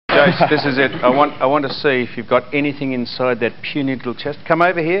Jace, this is it. I want to see if you've got anything inside that puny little chest. Come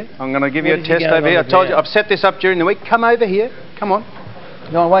over here. I'm going to give you a test over here. I told you, I've set this up during the week. Come over here. Come on.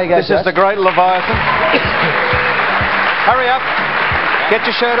 No, away you go, This is the great Leviathan. Hurry up. Get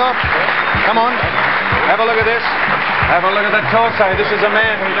your shirt off. Come on. Have a look at this. Have a look at that torso. This is a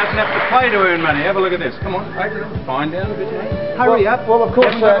man who doesn't have to play to earn money. Have a look at this. Come on. Find down a bit. Hurry up. Well, of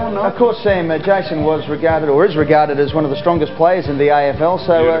course, Sam, Jason was regarded, or is regarded, as one of the strongest players in the AFL.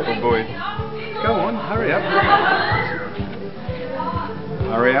 So, beautiful boy. Go on. Hurry up.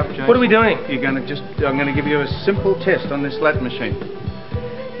 Hurry up, Jason. What are we doing? You're going to I'm going to give you a simple test on this lat machine.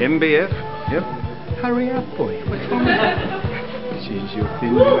 MBF. Yep. Hurry up, boy. What's wrong with that? Jeez, you're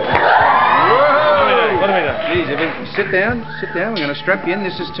thin. What are we doing? Jeez, sit down. Sit down. We're going to strap you in.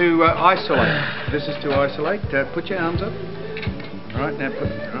 This is to isolate. This is to isolate. Put your arms up. Right, now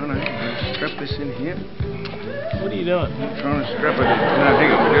strap this in here. What are you doing? I'm trying to strap it in. No,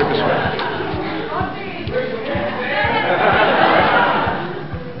 hang on. We'll do it this way.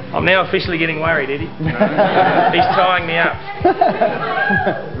 I'm now officially getting worried, Eddie. He's tying me up.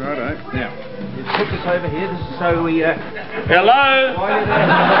 Righto. Now, you put this over here. This is so we... Hello?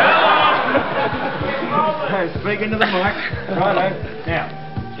 Speak into the mic. Righto. Now,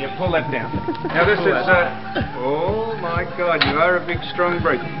 you pull that down. Now this is... oh my God, you are a big, strong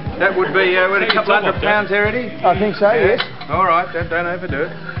brute. That would be, what, a couple £100 there, Eddie? I think so, yes. All right, don't overdo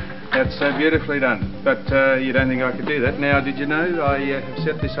it. That's so beautifully done. But you don't think I could do that. Now, did you know I have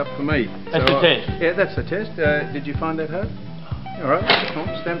set this up for me? That's the test? Yeah, that's the test. Did you find that hard? All right, come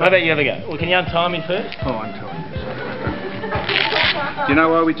on, stand How back. about you have a go? Well, can you untie me first? Oh, untie you. Do you know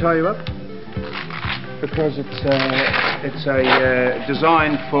why we tie you up? Because it's a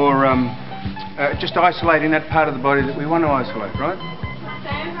design for just isolating that part of the body that we want to isolate, right?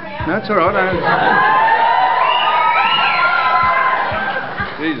 No, it's all right.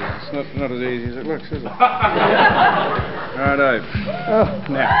 Jesus, it's not as easy as it looks, is it? Righto. Oh.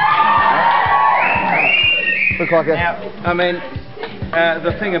 Now. Look like a... Now, I mean,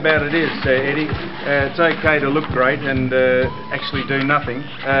 the thing about it is, Eddie, it's okay to look great and actually do nothing.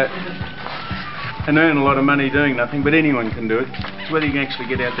 And earn a lot of money doing nothing, but anyone can do it. It's whether you can actually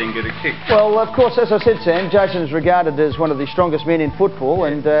get out there and get a kick. Well, of course, as I said, Sam, Jason is regarded as one of the strongest men in football,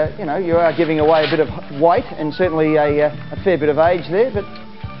 and, you know, you are giving away a bit of weight and certainly a fair bit of age there, but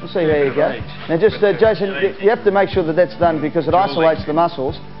we'll see how you go. Now, just, Jason, you have to make sure that that's done because it isolates the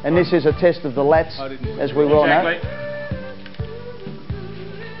muscles, and this is a test of the lats, as we well know.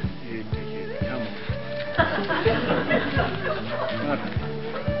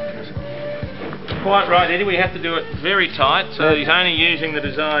 Quite right, Eddie. We have to do it very tight, so he's only using the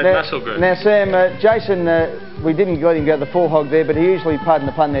desired muscle group. Now, Sam, Jason, we didn't let him go the full hog there, but he usually, pardon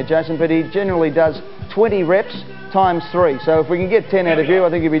the pun there, Jason, but he generally does 20 reps times 3. So if we can get 10 out of you, I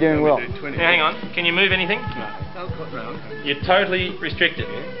think you'll be doing well. Now, hang on. Can you move anything? No. You're totally restricted.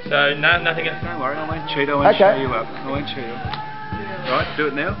 So nothing else. Don't worry, I won't cheat. I won't show you up. I won't cheat you up. Right, do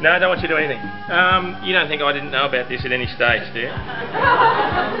it now. No, I don't want you to do anything. You don't think I didn't know about this at any stage, do you?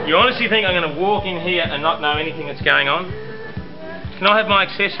 You honestly think I'm going to walk in here and not know anything that's going on? Can I have my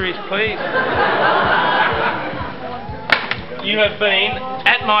accessories, please? You have been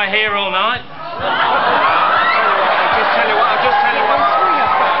at my hair all night. I'll just tell you what.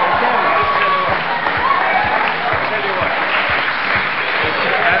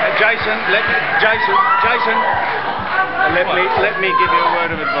 Jason, let me give you a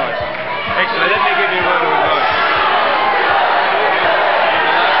word of advice. Excellent. Let me give you a word of advice.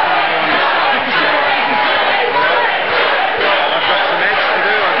 I've got some ads to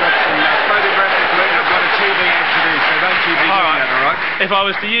do. I've got some photographic work. I've got a TV ad to do. So don't you be doing that, all right? If I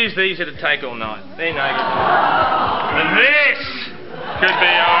was to use these, it'd take all night. They're no good. And this could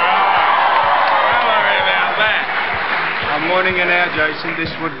be all right. Don't worry about that. I'm warning you now, Jason. This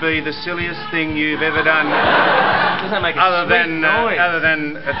would be the silliest thing you've ever done. Doesn't that make a other sweet noise?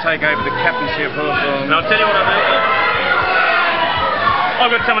 than take over the captaincy of Hawthorn. And I'll tell you what I do. I've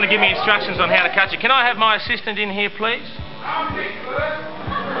got someone to give me instructions on how to catch it. Can I have my assistant in here, please?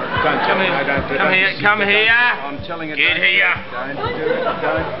 Don't tell me. No, don't do it. Come here. I'm telling you. Get here. Don't do it.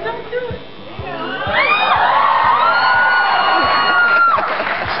 Don't.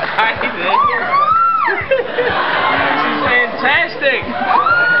 Stay there. This is fantastic.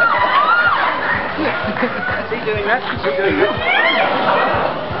 Is he doing that? Is he doing that?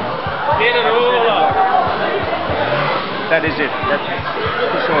 Get it all off. That is it. That's it.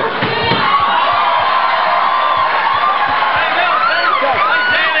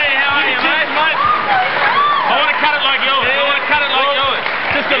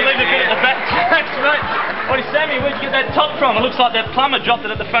 Just to leave a bit at the back. Mate. What is Sam? Sammy, where'd you get that top from? It looks like that plumber dropped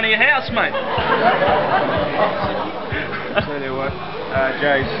it at the front of your house, mate. Tell you what,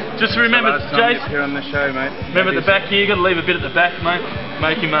 Jace. Just remember, Jace. Here on the show, mate. Remember at the back here, you got to leave a bit at the back, mate.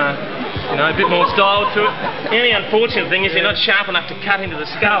 Make him, you know, a bit more style to it. The only unfortunate thing is you're not sharp enough to cut into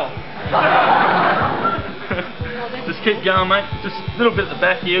the skull. Just keep going, mate. Just a little bit at the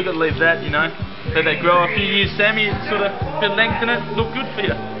back here, you've got to leave that, you know. Let that grow a few years, Sammy. It's sort of a bit length in it, look good for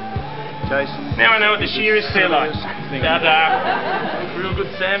you. Jason. Now I know what the shearers feel like. Real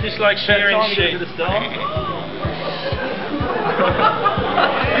good, Sam. Just like shearing sheep.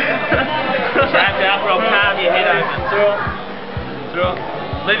 Trapped after I'll carve your head open. It's alright.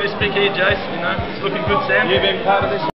 Leave this big here, Jace. You know, it's looking good, Sam. You've been part of this.